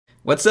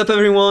What's up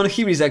everyone,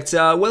 here is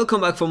AhkTaar,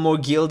 welcome back for more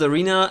Guild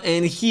Arena,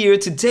 and here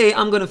today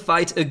I'm gonna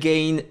fight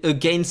again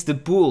against the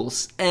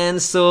Bulls, and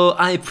so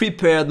I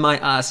prepared my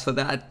ass for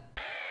that.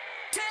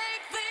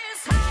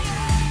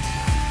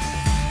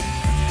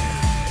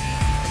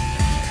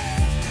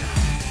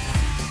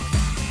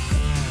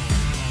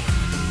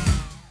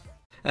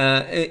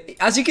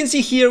 As you can see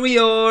here, we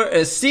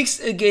are 6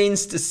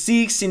 against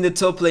 6 in the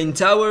top lane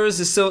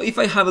towers. So if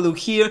I have a look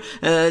here,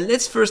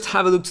 let's first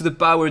have a look to the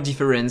power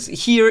difference.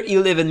 Here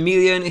 11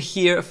 million,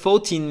 here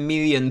 14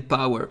 million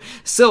power.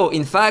 So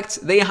in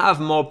fact they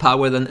have more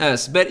power than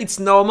us, but it's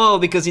normal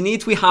because in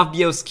it we have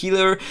Bios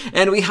Killer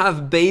and we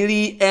have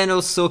Bailey and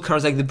also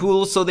cards like the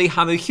Bull, so they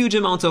have a huge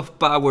amount of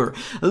power.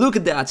 Look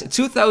at that,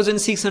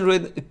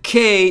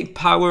 2600k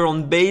power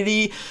on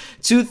Bailey,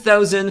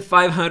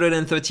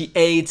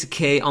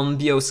 2538k on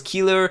Bios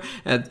Killer,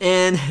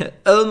 and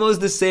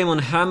almost the same on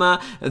Hama.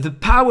 The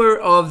power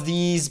of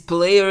these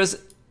players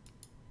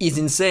is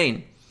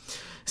insane.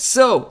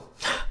 So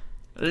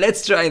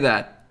let's try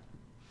that.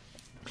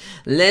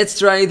 Let's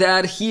try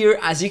that here.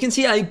 As you can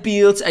see, I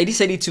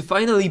decided to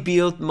finally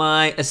build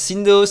my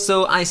Asindo,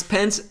 so I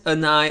spent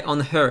an eye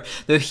on her,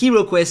 the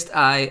hero quest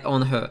eye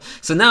on her.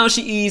 So now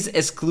she is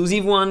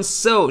exclusive one,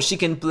 so she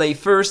can play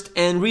first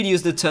and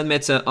reduce the turn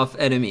meta of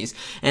enemies.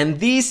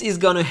 And this is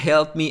gonna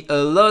help me a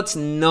lot.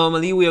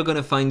 Normally we are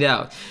gonna find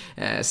out.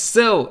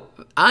 So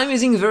I'm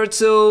using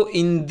Verto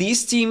in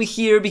this team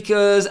here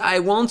because I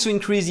want to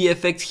increase the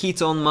effect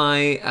hit on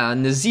my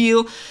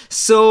Nazil,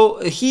 so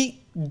he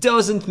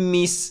doesn't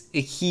miss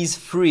his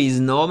freeze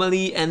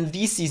normally, and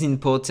this is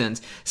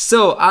important.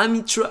 So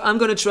I'm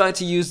gonna try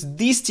to use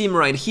this team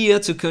right here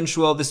to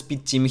control the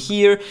speed team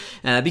here,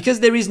 because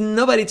there is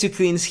nobody to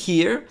cleanse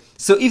here.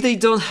 So if they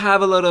don't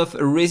have a lot of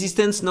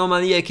resistance,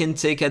 normally I can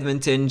take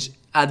advantage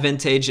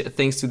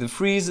thanks to the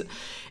freeze.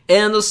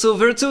 And also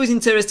Verto is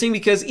interesting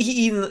because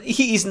he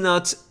is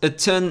not a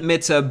turn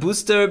meta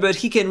booster, but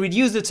he can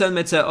reduce the turn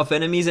meta of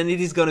enemies, and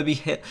it is gonna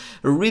be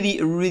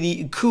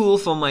really cool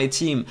for my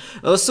team.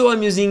 Also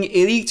I'm using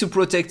Elik to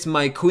protect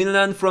my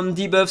Queenland from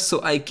debuff, so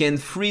I can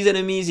freeze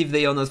enemies if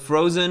they are not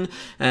frozen,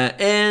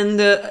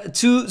 and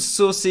 2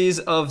 sources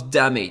of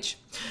damage.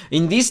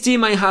 In this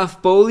team I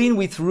have Pauline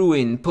with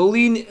Ruin.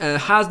 Pauline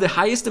has the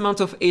highest amount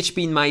of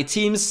HP in my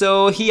team,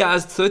 so he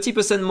has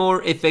 30%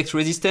 more effect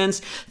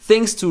resistance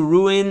thanks to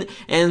Ruin,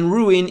 and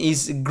Ruin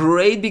is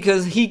great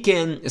because he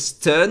can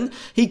stun,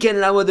 he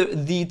can lower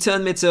the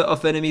turn meta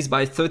of enemies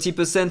by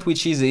 30%,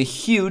 which is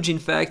huge. In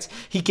fact,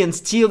 he can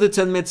steal the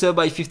turn meta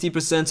by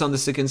 50% on the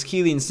second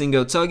skill in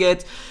single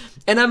target.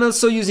 And I'm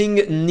also using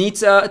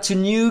Nita to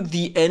nuke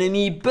the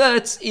enemy,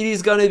 but it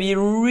is gonna be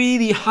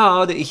really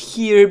hard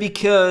here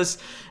because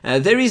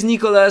there is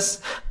Nicholas.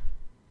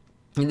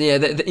 Yeah,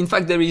 in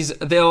fact there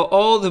are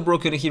all the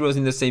broken heroes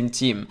in the same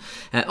team,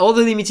 all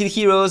the limited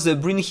heroes, the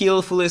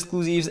Brynhild full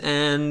exclusives,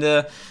 and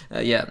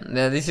yeah,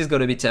 this is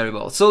gonna be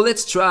terrible. So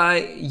let's try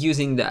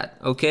using that,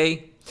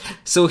 okay?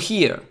 So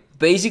here,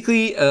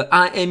 basically,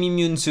 I am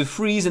immune to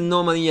freeze, and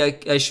normally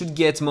I should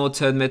get more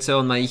turn meta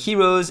on my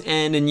heroes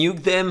and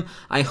nuke them.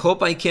 I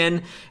hope I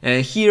can.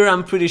 Here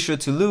I'm pretty sure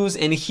to lose,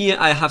 and here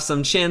I have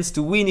some chance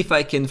to win if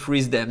I can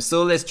freeze them.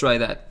 So let's try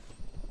that.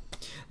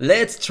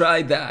 Let's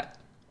try that.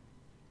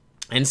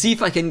 And see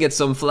if I can get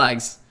some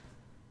flags.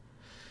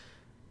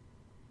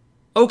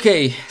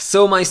 Okay,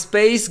 so my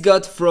space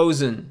got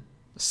frozen.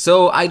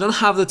 So I don't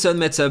have the turn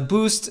meta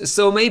boost,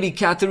 so maybe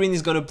Catherine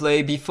is gonna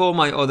play before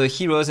my other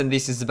heroes, and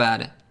this is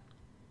bad.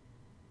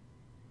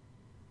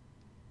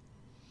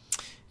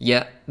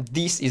 Yeah,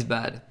 this is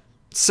bad.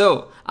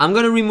 So I'm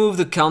gonna remove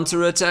the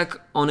counter attack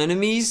on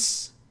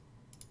enemies.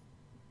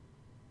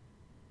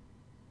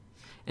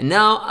 And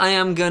now I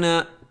am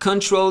gonna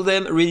control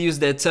them, reduce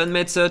their turn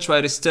meta,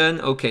 try to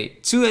stun. Okay,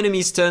 2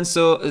 enemies stun,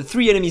 so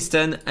 3 enemies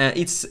stun,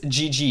 it's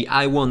GG,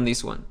 I won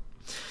this one.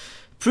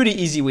 Pretty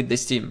easy with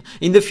this team.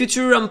 In the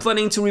future I'm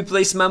planning to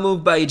replace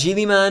Mammoth by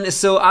Gilliman,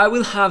 so I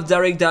will have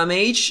direct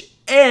damage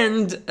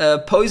and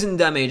poison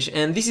damage,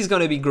 and this is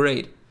gonna be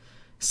great.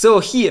 So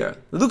here,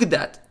 look at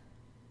that.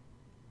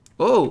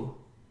 Oh,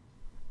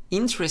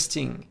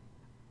 interesting.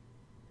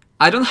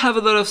 I don't have a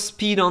lot of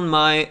speed on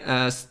my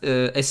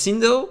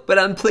Asindo, but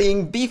I'm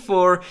playing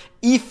before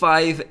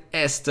E5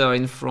 AhkTaar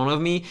in front of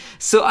me,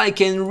 so I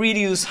can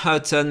reduce her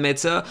turn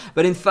meta,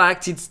 but in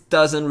fact it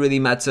doesn't really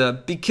matter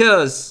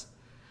because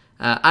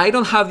I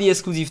don't have the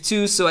exclusive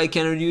 2, so I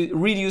can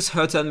reduce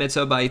her turn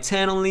meta by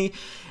 10 only,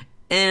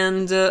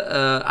 and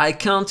I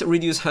can't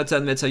reduce her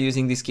turn meta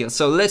using this skill.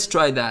 So let's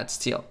try that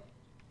still.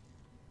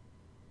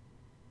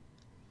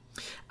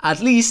 At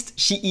least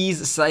she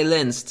is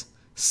silenced,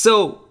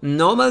 so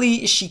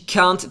normally she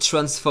can't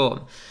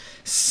transform.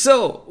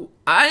 So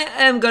I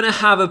am gonna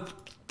have a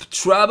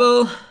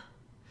trouble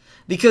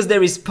because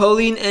there is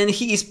Pauline, and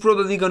he is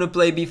probably gonna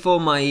play before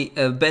my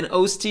Ben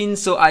Austin,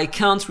 so I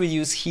can't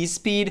reduce his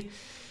speed.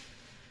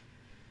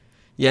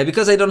 Yeah,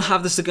 because I don't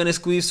have the second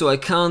exclusive, so I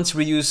can't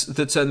reduce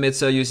the turn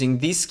meta using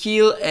this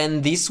skill,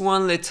 and this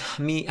one, let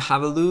me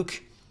have a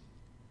look.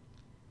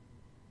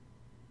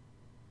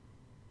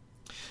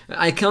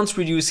 I can't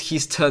reduce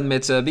his turn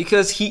meta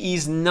because he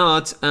is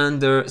not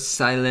under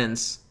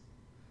silence.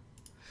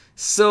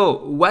 So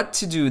what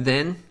to do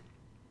then?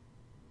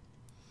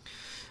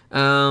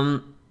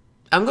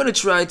 I'm gonna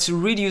try to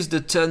reduce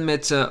the turn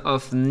meta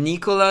of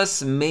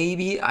Nicholas.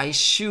 Maybe I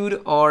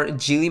should, or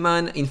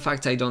Gilliman. In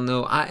fact, I don't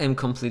know. I am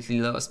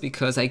completely lost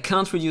because I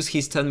can't reduce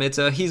his turn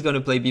meta. He's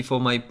gonna play before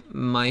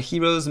my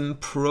heroes,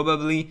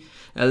 probably.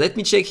 Let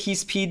me check his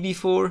speed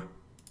before.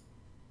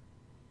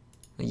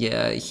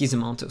 Yeah, his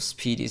amount of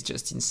speed is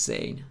just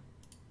insane.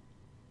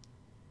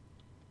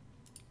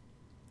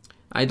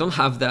 I don't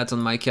have that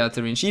on my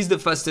Catherine. She's the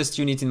fastest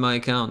unit in my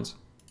account.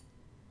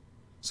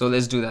 So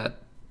let's do that.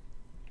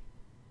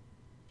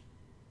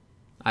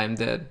 I'm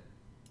dead.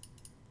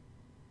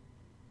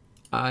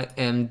 I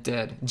am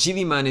dead.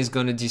 Gilliman is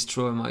gonna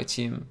destroy my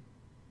team.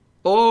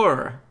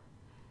 Or,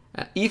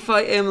 if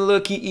I am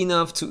lucky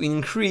enough to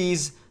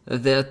increase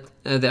their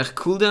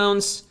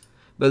cooldowns,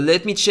 but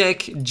let me check.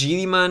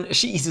 Gilliman,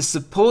 she is a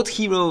support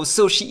hero,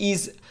 so she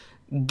is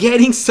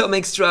getting some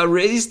extra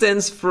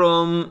resistance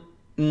from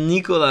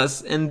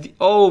Nicholas, and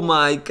oh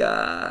my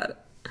god,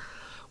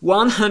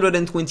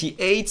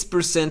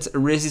 128%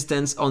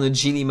 resistance on a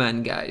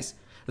Gilliman, guys.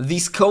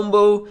 This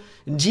combo,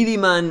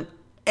 Gilliman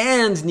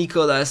and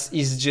Nicholas,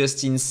 is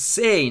just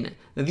insane.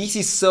 This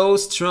is so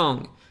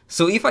strong.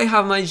 So if I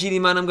have my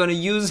Gilliman, I'm gonna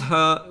use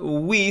her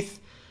with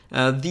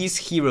this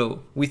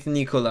hero, with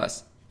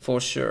Nicholas, for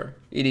sure.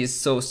 It is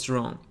so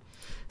strong.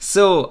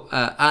 So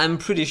I'm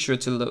pretty sure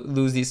to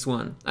lose this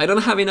one. I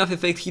don't have enough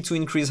effect here to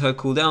increase her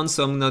cooldown,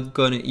 so I'm not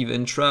gonna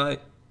even try.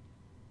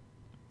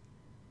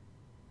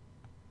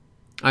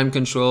 I'm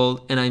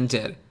controlled and I'm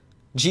dead.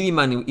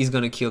 Gilliman is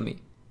gonna kill me.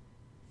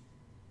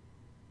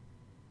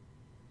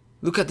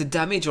 Look at the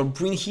damage on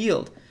Bryn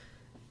healed.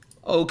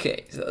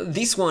 Okay, so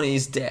this one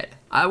is dead.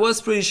 I was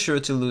pretty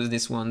sure to lose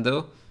this one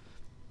though.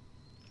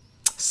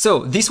 So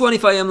this one,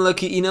 if I am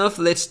lucky enough,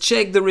 let's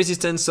check the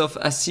resistance of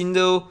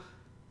Asindo.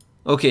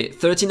 Okay,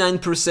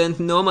 39%.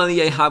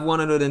 Normally I have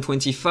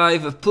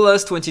 125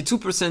 plus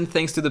 22%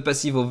 thanks to the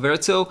passive of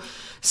Verto.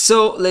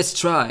 So let's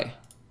try.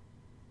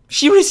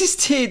 She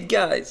resisted,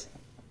 guys.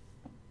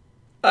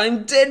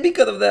 I'm dead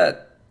because of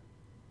that.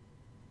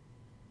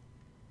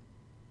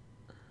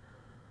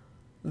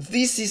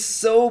 This is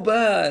so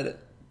bad.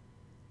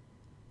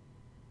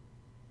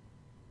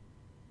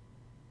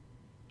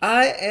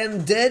 I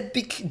am dead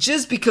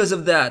just because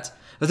of that.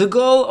 The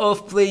goal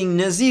of playing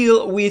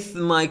Nazil with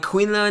my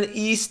Queenland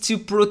is to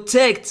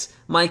protect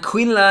my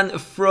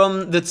Queenland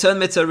from the turn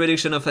meta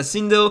reduction of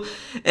Asindo,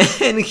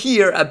 and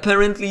here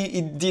apparently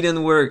it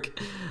didn't work.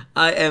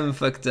 I am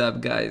fucked up,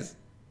 guys.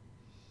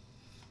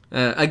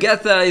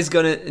 AhkTaar is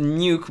gonna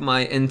nuke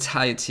my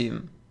entire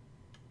team.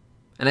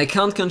 And I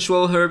can't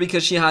control her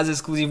because she has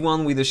exclusive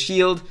one with a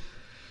shield.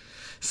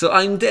 So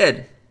I'm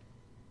dead.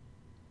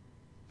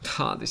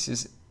 Ah, this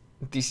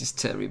is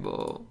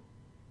terrible.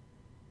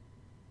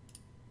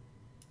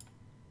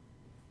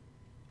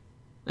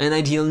 And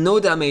I deal no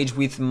damage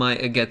with my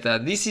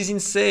AhkTaar. This is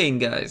insane,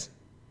 guys.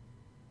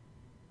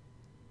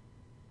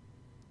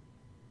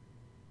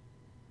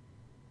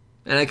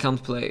 And I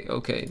can't play.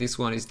 Okay, this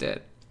one is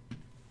dead.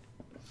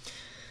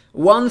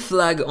 One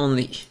flag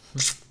only.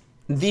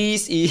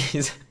 This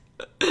is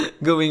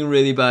going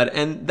really bad,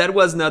 and that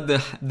was not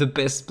the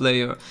best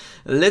player.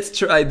 Let's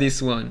try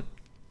this one.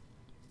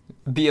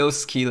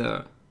 Bios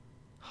Killer.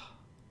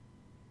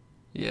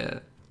 Yeah,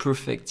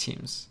 perfect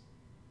teams.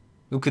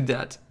 Look at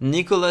that.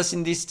 Nicholas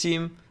in this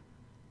team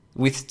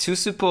with 2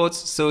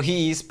 supports, so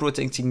he is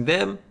protecting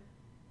them.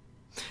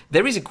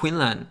 There is a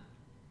Queenland.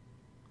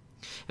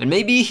 And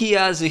maybe he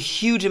has a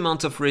huge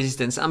amount of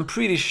resistance. I'm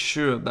pretty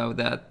sure about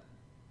that.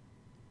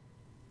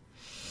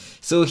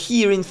 So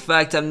here, in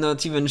fact, I'm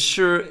not even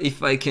sure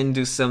if I can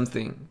do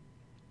something.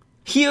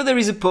 Here there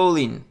is a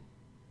Pauline.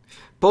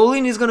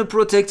 Pauline is gonna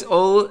protect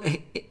all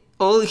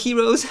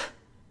heroes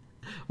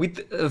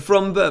with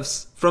from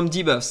buffs, from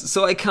debuffs.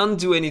 So I can't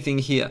do anything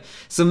here.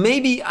 So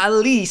maybe at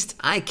least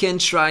I can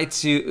try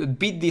to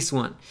beat this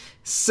one.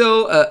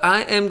 So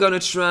I am gonna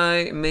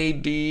try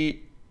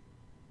maybe.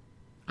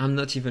 I'm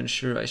not even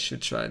sure I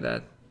should try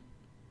that.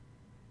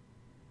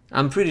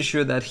 I'm pretty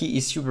sure that he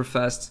is super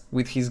fast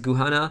with his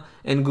Guhana,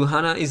 and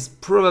Guhana is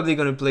probably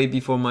gonna play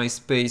before my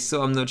space,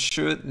 so I'm not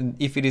sure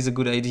if it is a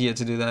good idea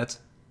to do that.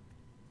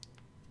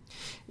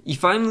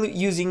 If I'm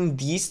using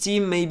this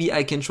team, maybe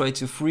I can try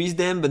to freeze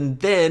them, but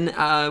then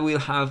I will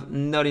have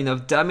not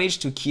enough damage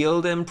to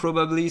kill them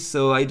probably,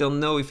 so I don't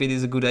know if it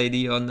is a good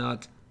idea or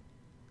not.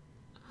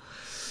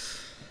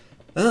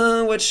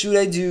 What should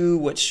I do?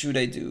 What should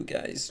I do,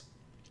 guys?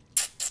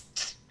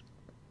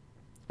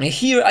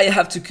 Here I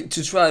have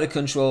to try to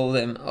control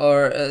them,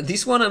 or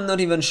this one I'm not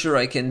even sure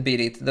I can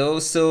beat it though,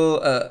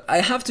 so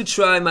I have to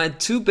try my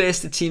 2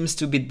 best teams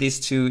to beat these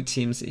 2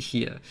 teams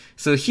here.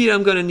 So here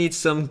I'm gonna need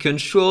some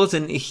controls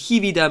and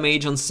heavy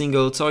damage on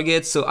single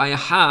target, so I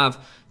have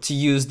to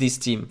use this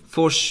team,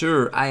 for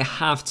sure, I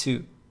have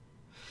to.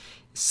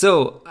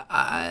 So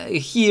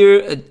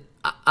here,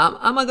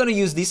 am I gonna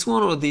use this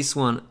one or this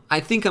one? I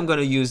think I'm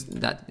gonna use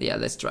that. Yeah,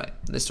 let's try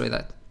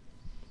that.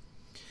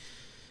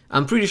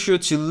 I'm pretty sure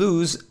to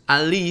lose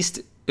at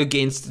least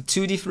against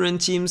 2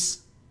 different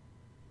teams.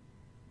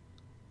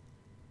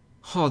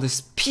 Oh, the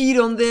speed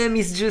on them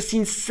is just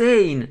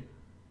insane.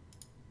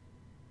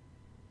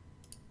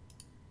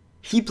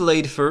 He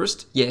played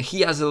first. Yeah,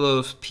 he has a lot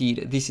of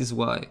speed. This is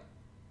why.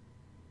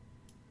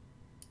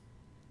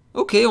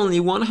 Okay, only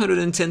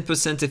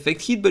 110%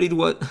 effect hit, but it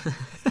was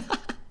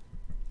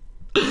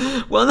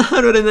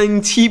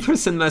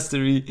 190%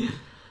 mastery.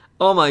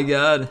 Oh my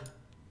god.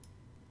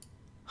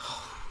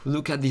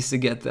 Look at this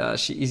AhkTaar.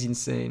 She is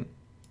insane.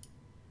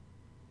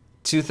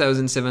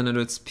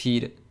 2700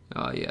 speed.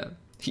 Oh yeah,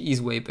 he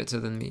is way better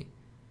than me.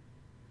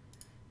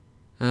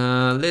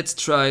 Let's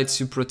try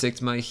to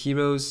protect my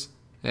heroes.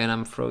 And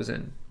I'm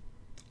frozen.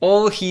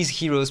 All his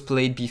heroes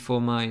played before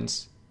mine.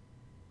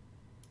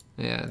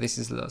 Yeah, this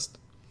is lost.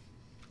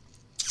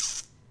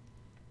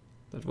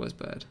 That was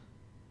bad.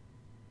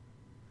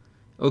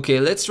 Okay,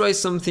 let's try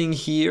something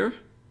here.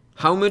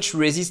 How much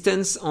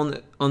resistance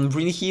on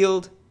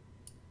Brynhild?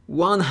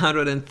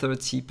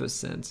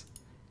 130%.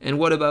 And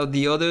what about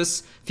the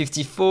others?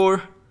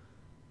 54,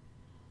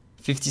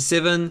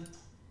 57,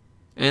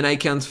 and I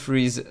can't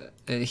freeze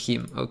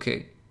him.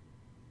 Okay.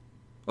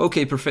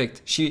 Okay,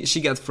 perfect.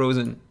 She got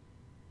frozen.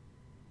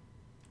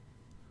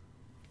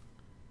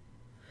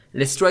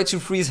 Let's try to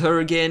freeze her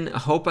again. I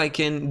hope I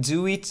can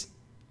do it.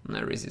 I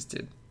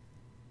resisted.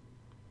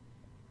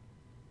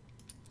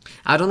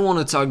 I don't want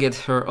to target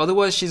her,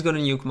 otherwise she's gonna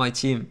nuke my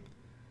team.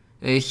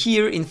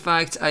 Here, in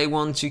fact, I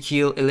want to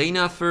kill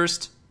Elena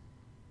first.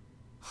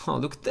 Oh,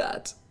 look at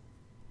that.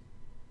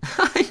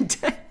 I'm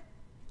dead.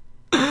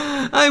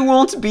 I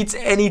won't beat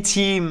any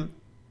team.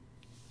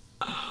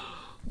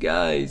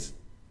 Guys,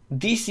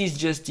 this is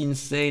just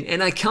insane.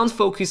 And I can't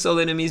focus all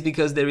enemies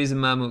because there is a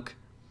Mammoth.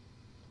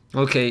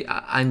 Okay,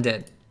 I'm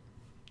dead.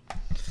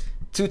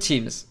 2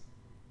 teams.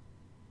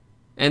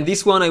 And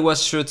this one I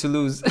was sure to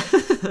lose.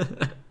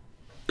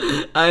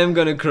 I am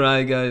gonna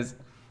cry, guys.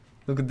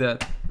 Look at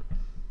that.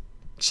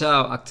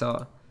 Ciao,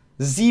 AhkTaar.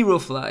 0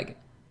 flag.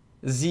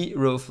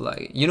 0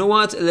 flag. You know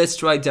what? Let's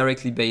try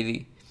directly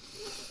Bailey.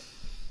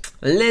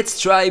 Let's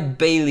try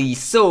Bailey.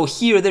 So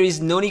here there is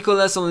no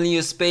Nicholas, only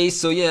a space.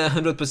 So yeah,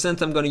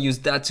 100% I'm gonna use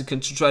that to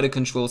try to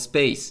control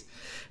space.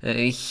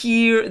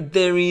 Here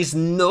there is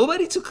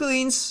nobody to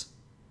cleanse.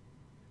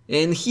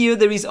 And here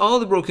there is all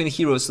the broken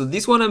heroes. So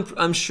this one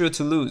I'm sure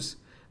to lose.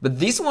 But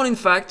this one, in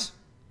fact,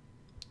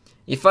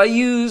 if I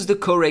use the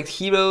correct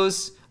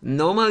heroes,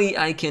 normally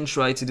I can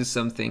try to do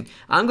something.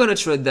 I'm gonna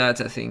try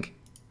that, I think.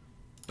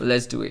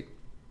 Let's do it.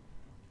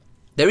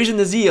 There is an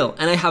Azil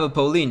and I have a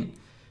Pauline.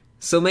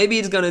 So maybe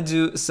it's gonna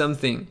do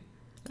something.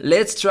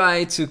 Let's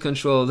try to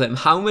control them.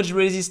 How much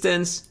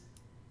resistance?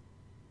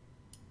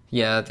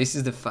 Yeah, this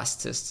is the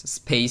fastest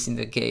space in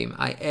the game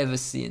I ever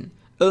seen.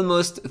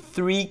 Almost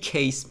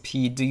 3k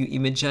speed, do you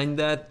imagine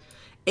that?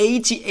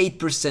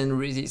 88%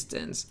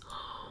 resistance.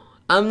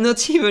 I'm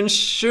not even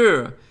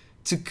sure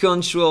to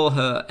control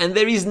her. And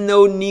there is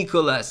no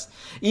Nicholas.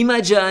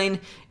 Imagine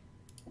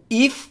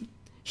if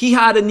he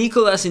had a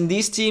Nicholas in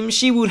this team,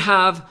 she would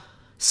have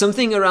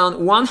something around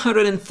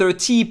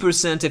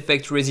 130%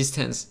 effect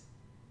resistance.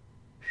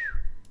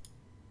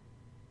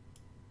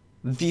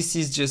 This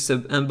is just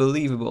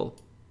unbelievable.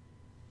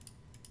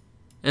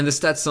 And the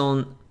stats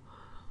on...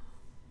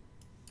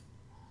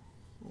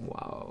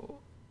 Wow.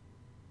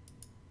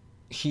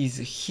 His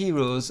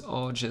heroes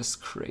are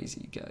just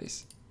crazy,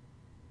 guys.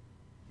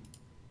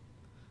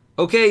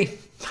 Okay,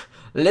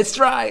 let's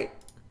try.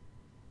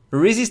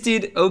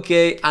 Resisted,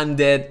 okay, I'm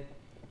dead.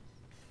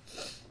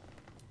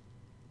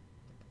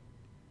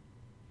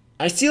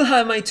 I still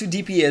have my 2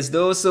 DPS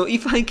though, so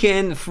if I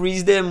can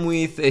freeze them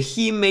with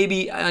him,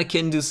 maybe I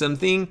can do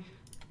something.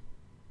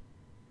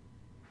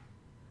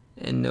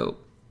 And no,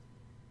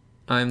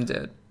 I'm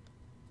dead.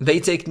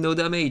 They take no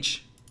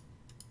damage.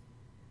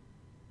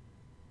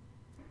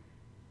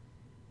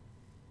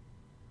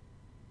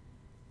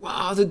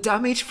 Wow, the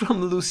damage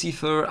from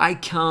Lucifer, I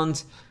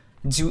can't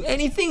do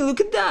anything, look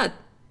at that.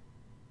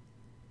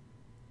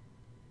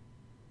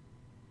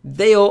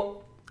 They are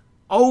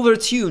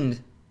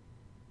overtuned.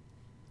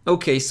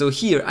 Okay, so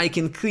here I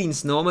can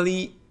cleanse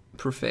normally.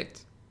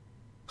 Perfect.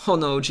 Oh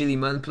no,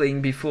 Jilliman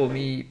playing before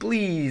me.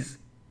 Please.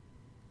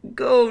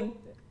 Go.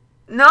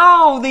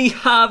 No, they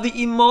have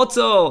the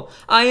Immortal.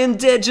 I am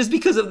dead just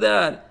because of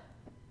that.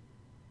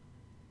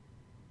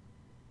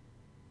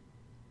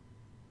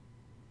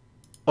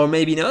 Or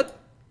maybe not.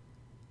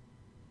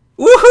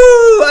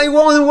 Woohoo! I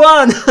won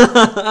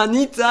one!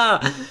 Nita!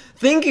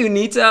 Thank you,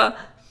 Nita.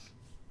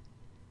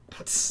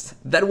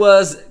 That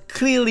was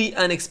clearly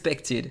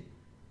unexpected.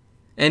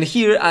 And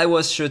here I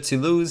was sure to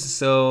lose,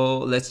 so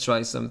let's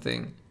try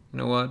something. You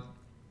know what?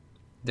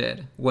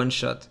 Dead. 1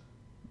 shot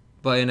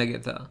by an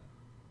AhkTaar.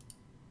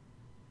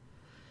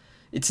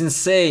 It's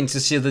insane to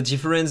see the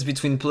difference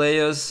between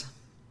players.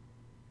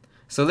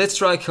 So let's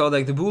try card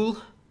like the bull.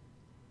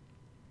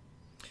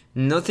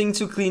 Nothing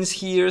to cleanse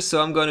here,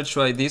 so I'm gonna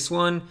try this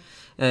one.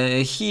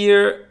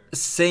 Here,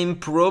 same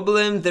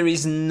problem. There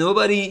is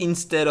nobody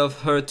instead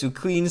of her to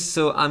cleanse,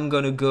 so I'm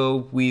gonna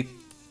go with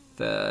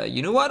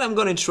You know what? I'm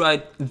gonna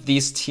try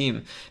this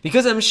team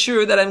because I'm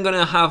sure that I'm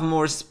gonna have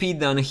more speed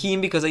than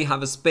him because I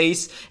have a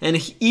space, and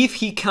if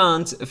he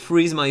can't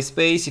freeze my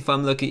space, if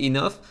I'm lucky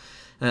enough,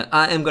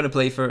 I am gonna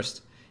play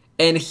first.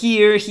 And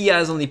here he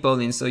has only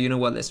Pauline, so you know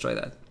what? Let's try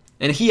that.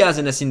 And he has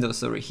an Asindo,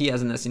 sorry, he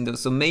has an Asindo,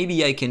 so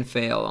maybe I can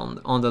fail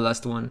on the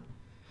last one.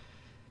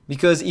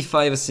 Because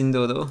E5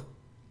 Asindo though.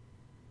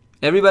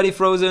 Everybody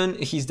frozen,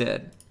 he's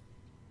dead.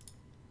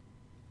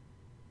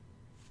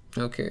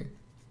 Okay.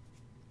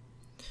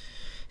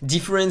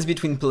 Difference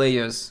between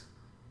players.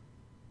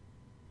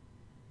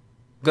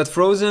 Got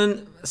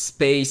frozen,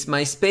 space.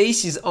 My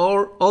space is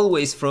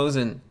always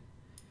frozen.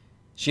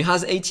 She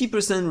has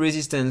 80%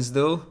 resistance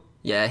though.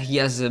 Yeah, he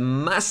has a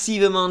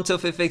massive amount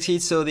of effect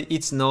hit, so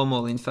it's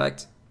normal in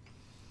fact.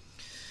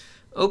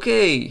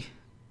 Okay,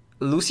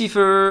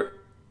 Lucifer.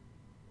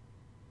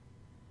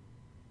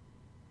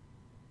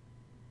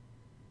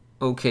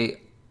 Okay,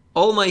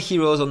 all my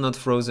heroes are not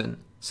frozen.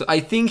 So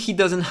I think he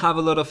doesn't have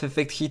a lot of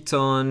effect hit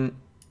on...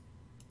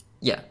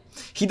 Yeah,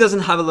 he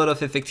doesn't have a lot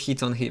of effect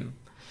hit on him.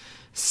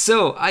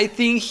 So I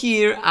think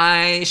here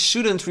I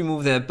shouldn't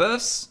remove their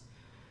buffs.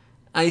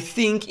 I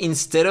think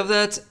instead of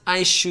that,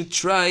 I should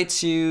try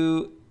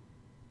to...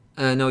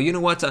 no, you know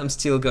what? I'm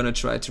still gonna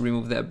try to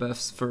remove their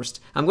buffs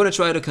first. I'm gonna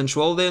try to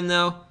control them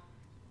now.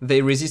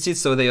 They resisted,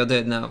 so they are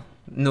dead now.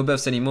 No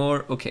buffs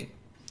anymore. Okay.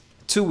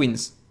 2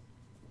 wins.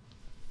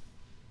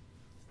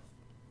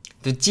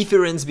 The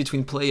difference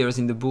between players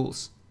in the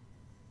Bulls.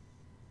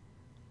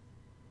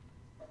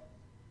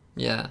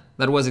 Yeah,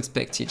 that was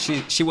expected.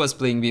 She was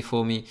playing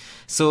before me.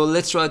 So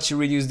let's try to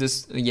reduce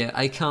this. Yeah,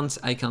 I can't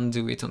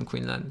do it on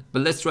Queenland.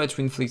 But let's try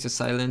to inflict a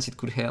silence. It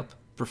could help.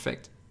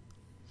 Perfect.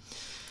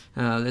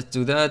 Let's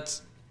do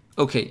that.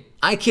 Okay,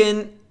 I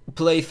can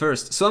play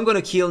first. So I'm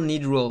gonna kill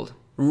need roll.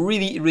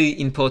 Really, really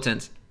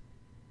important.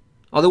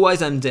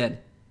 Otherwise I'm dead.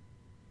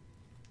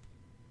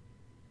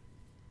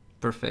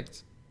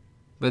 Perfect.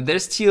 But there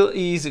still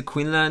is a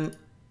Queenland.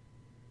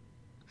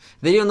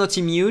 They are not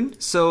immune,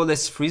 so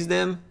let's freeze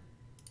them.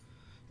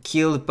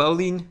 Kill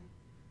Pauline.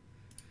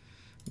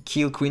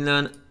 Kill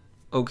Queenland.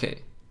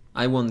 Okay,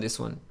 I won this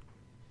one.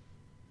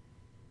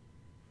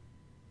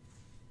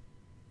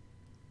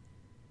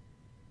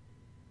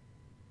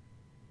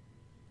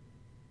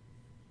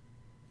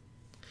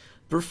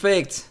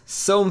 Perfect.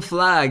 Some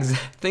flags.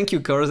 Thank you,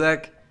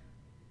 Korzak.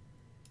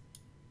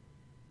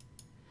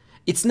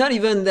 It's not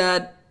even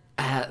that...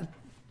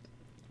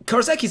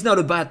 Korzak is not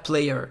a bad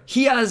player.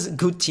 He has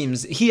good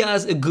teams. He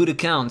has a good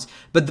account.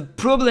 But the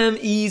problem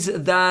is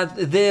that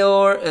there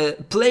are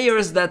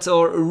players that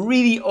are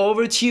really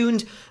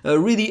overtuned,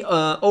 really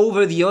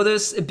over the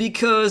others,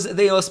 because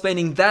they are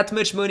spending that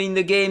much money in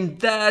the game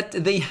that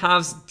they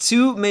have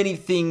too many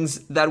things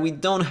that we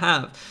don't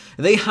have.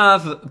 They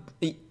have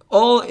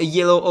all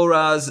yellow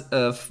auras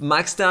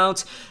maxed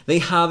out. They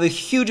have a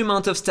huge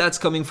amount of stats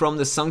coming from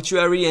the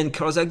Sanctuary, and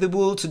Korzak the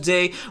Bull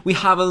today we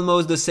have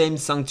almost the same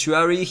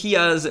Sanctuary. He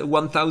has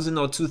 1000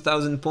 or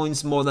 2000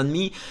 points more than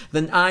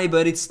I,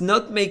 but it's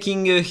not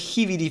making a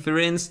heavy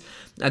difference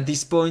at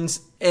this point.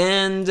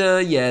 And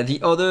yeah, the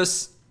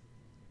others,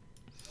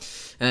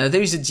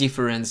 there is a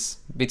difference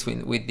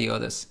with the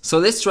others. So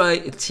let's try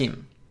a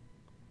team.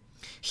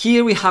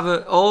 Here we have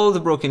all the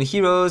broken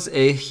heroes.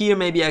 Here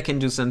maybe I can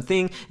do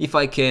something if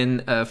I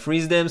can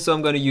freeze them. So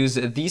I'm going to use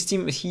this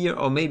team here,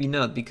 or maybe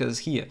not, because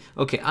here.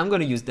 Okay, I'm going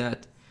to use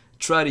that.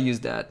 Try to use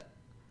that.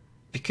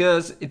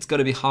 Because it's going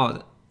to be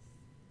hard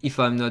if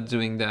I'm not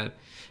doing that.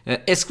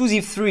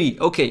 Exclusive 3.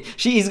 Okay,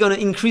 she is going to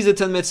increase the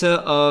turn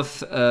meta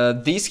of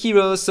these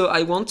heroes. So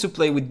I want to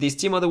play with this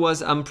team.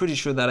 Otherwise, I'm pretty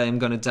sure that I am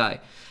going to die.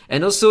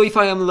 And also, if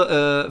I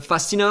am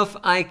fast enough,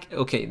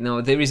 okay,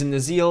 no, there isn't a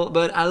zeal,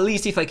 but at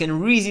least if I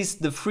can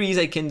resist the freeze,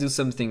 I can do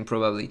something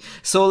probably.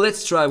 So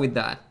let's try with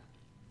that.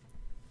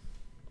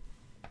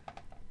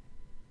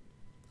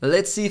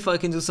 Let's see if I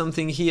can do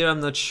something here. I'm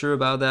not sure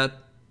about that.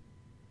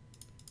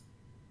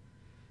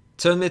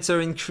 Turn meter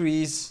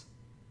increase.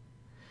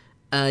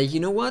 You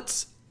know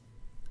what?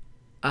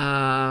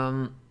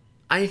 I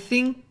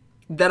think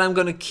that I'm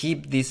gonna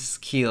keep this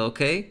skill,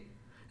 okay?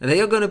 They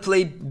are gonna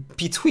play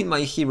between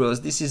my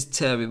heroes. This is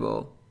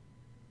terrible.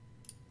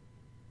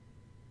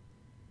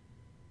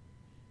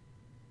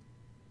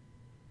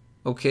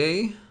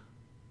 Okay.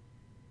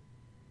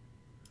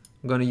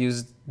 I'm gonna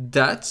use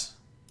that.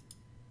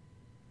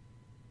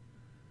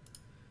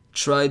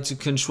 Try to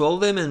control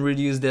them and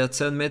reduce their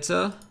turn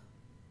meta.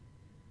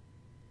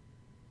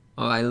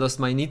 Oh, I lost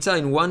my Nita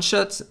in one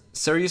shot?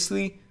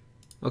 Seriously?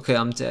 Okay,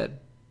 I'm dead.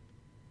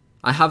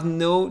 I have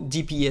no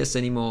DPS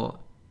anymore.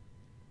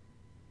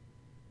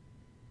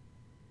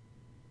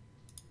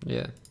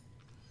 Yeah.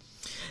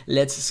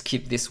 Let's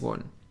skip this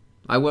one.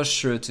 I was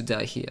sure to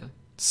die here.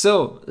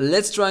 So,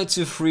 let's try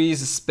to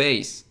freeze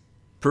space.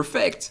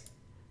 Perfect.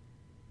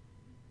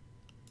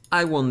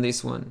 I won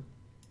this one.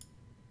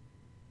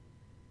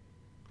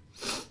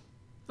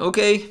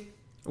 Okay.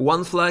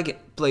 One flag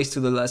placed to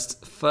the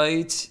last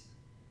fight.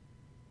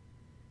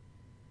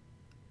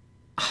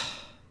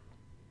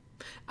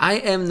 I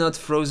am not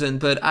frozen,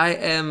 but I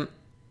am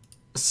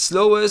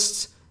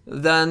slowest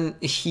than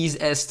his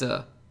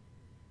Esther.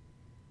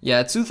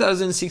 Yeah,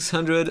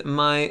 2600.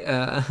 My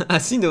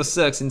Asindo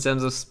sucks in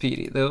terms of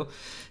speed though.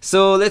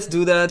 So let's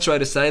do that, try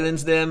to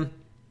silence them.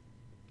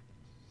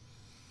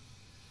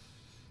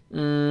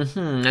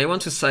 I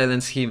want to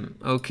silence him.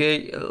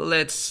 Okay,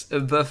 let's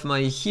buff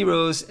my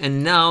heroes,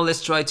 and now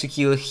let's try to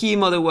kill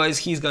him, otherwise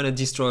he's gonna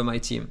destroy my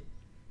team.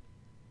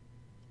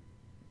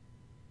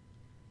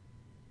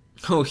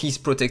 Oh, he's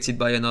protected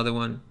by another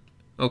one.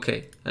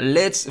 Okay,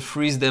 let's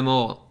freeze them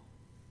all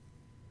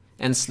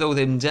and slow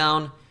them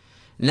down.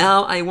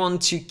 Now I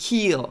want to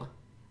kill.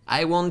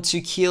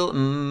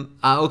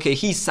 Okay,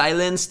 he's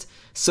silenced,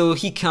 so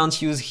he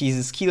can't use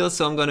his skill,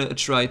 so I'm gonna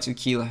try to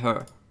kill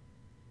her.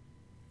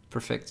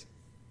 Perfect.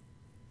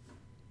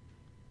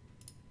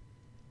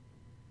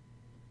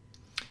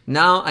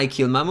 Now I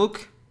kill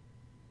Mamuk.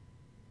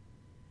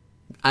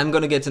 I'm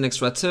gonna get an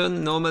extra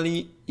turn.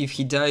 Normally, if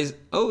he dies...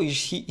 Oh,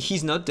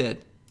 he's not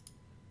dead.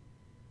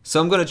 So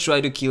I'm gonna try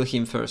to kill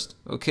him first.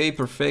 Okay,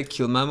 perfect.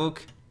 Kill Mamuk.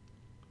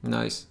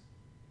 Nice.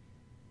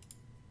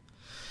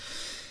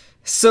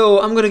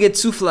 So I'm gonna get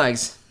 2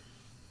 flags.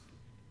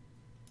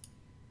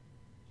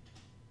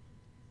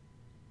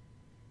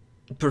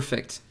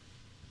 Perfect.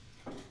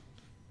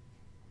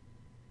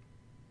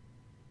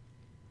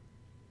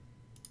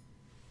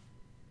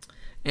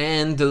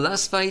 And the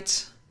last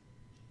fight,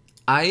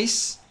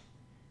 Ice.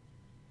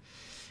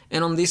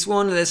 And on this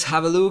one, let's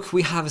have a look.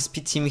 We have a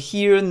speed team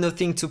here,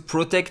 nothing to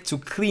protect, to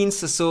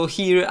cleanse. So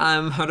here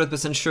I'm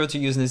 100% sure to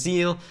use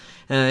Nazil.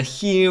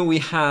 Here we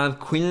have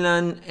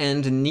Quinlan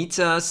and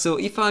Nita. So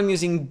if I'm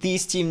using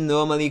this team,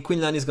 normally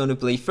Quinlan is going to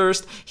play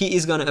first. He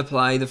is going to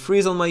apply the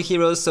freeze on my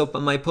heroes, so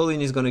my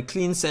Pauline is going to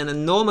cleanse,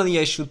 and normally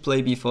I should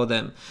play before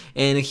them.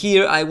 And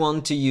here I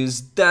want to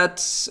use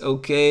that.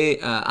 Okay,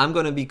 I'm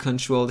going to be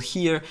controlled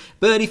here,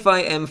 but if I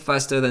am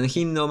faster than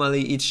him,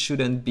 normally it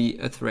shouldn't be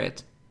a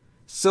threat.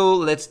 So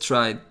let's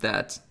try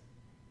that.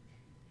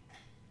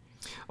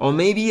 Or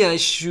maybe I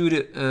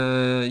should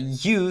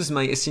use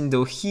my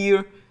Asindo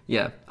here.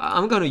 Yeah,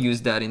 I'm gonna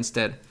use that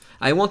instead.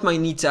 I want my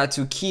Nita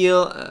to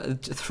kill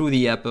through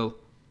the apple.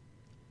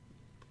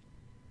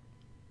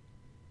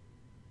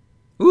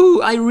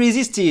 Ooh, I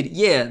resisted!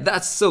 Yeah,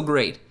 that's so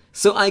great.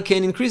 So I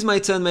can increase my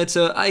turn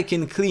meter, I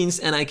can cleanse,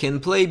 and I can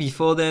play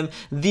before them.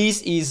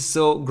 This is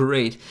so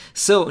great.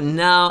 So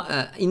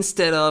now,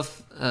 instead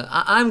of...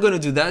 I'm gonna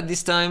do that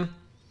this time.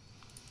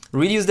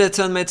 Reduce their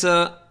turn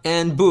meter,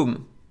 and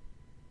boom.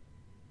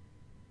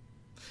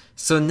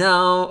 So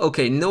now,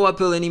 okay, no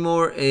apple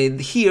anymore.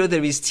 Here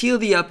there is still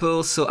the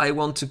apple, so I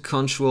want to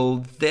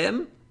control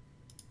them.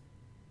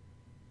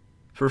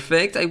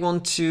 Perfect. I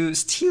want to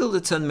steal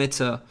the turn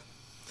meta.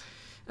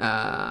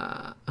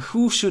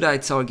 Who should I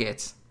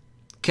target?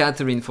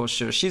 Catherine for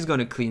sure. She's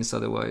gonna cleanse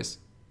otherwise.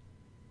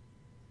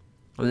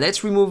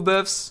 Let's remove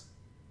buffs.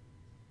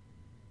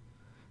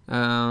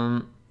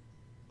 Let's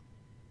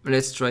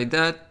try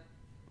that.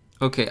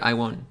 Okay, I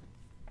won.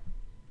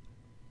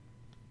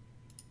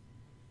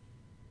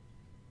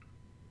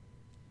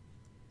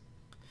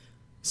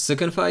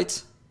 Second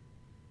fight.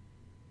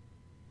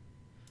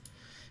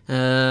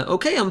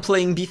 Okay, I'm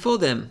playing before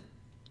them.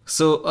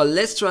 So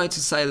let's try to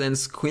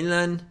silence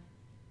Quinlan.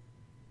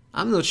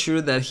 I'm not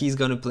sure that he's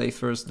gonna play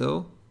first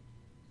though.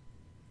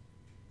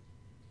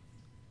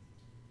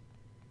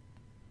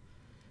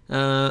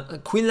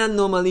 Quinlan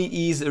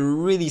normally is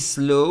really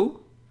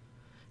slow.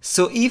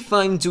 So if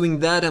I'm doing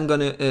that, I'm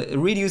gonna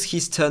reduce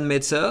his turn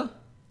meta,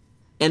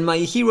 and my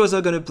heroes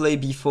are gonna play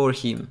before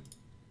him.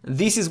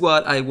 This is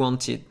what I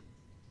wanted.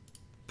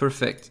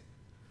 Perfect.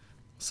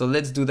 So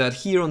let's do that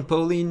here on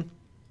Pauline.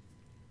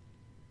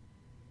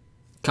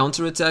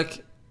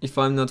 Counterattack if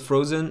I'm not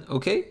frozen,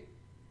 okay?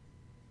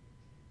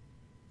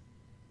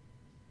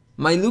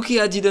 My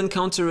Lukia didn't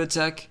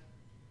counterattack.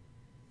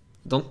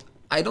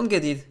 I don't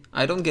get it.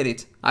 I don't get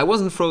it. I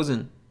wasn't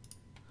frozen.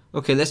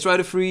 Okay, let's try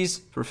to freeze.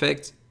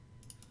 Perfect.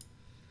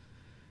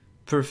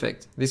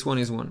 Perfect. This one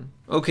is one.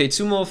 Okay,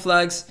 2 more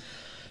flags.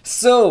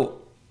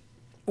 So,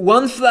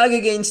 1 flag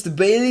against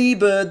Bailey,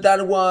 but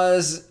that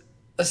was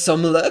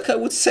some luck, I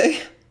would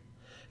say.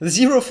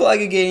 0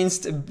 flag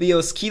against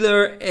Bios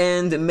Killer,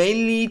 and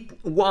mainly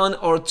 1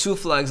 or 2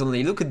 flags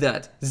only. Look at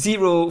that.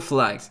 0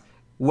 flags.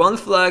 1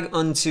 flag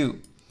on 2.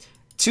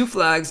 2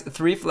 flags,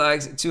 3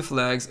 flags, 2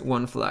 flags,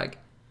 1 flag.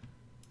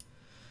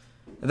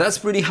 That's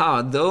pretty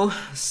hard though.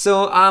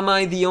 So am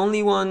I the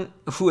only one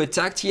who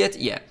attacked yet?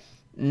 Yeah.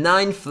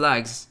 9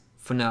 flags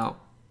for now.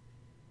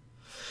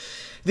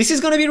 This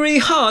is gonna be really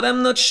hard.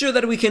 I'm not sure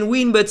that we can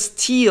win, but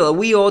still,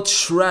 we are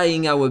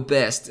trying our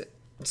best.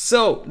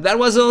 So, that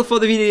was all for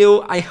the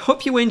video. I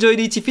hope you enjoyed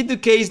it. If it's the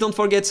case, don't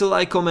forget to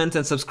like, comment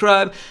and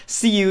subscribe.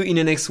 See you in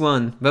the next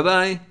one. Bye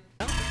bye.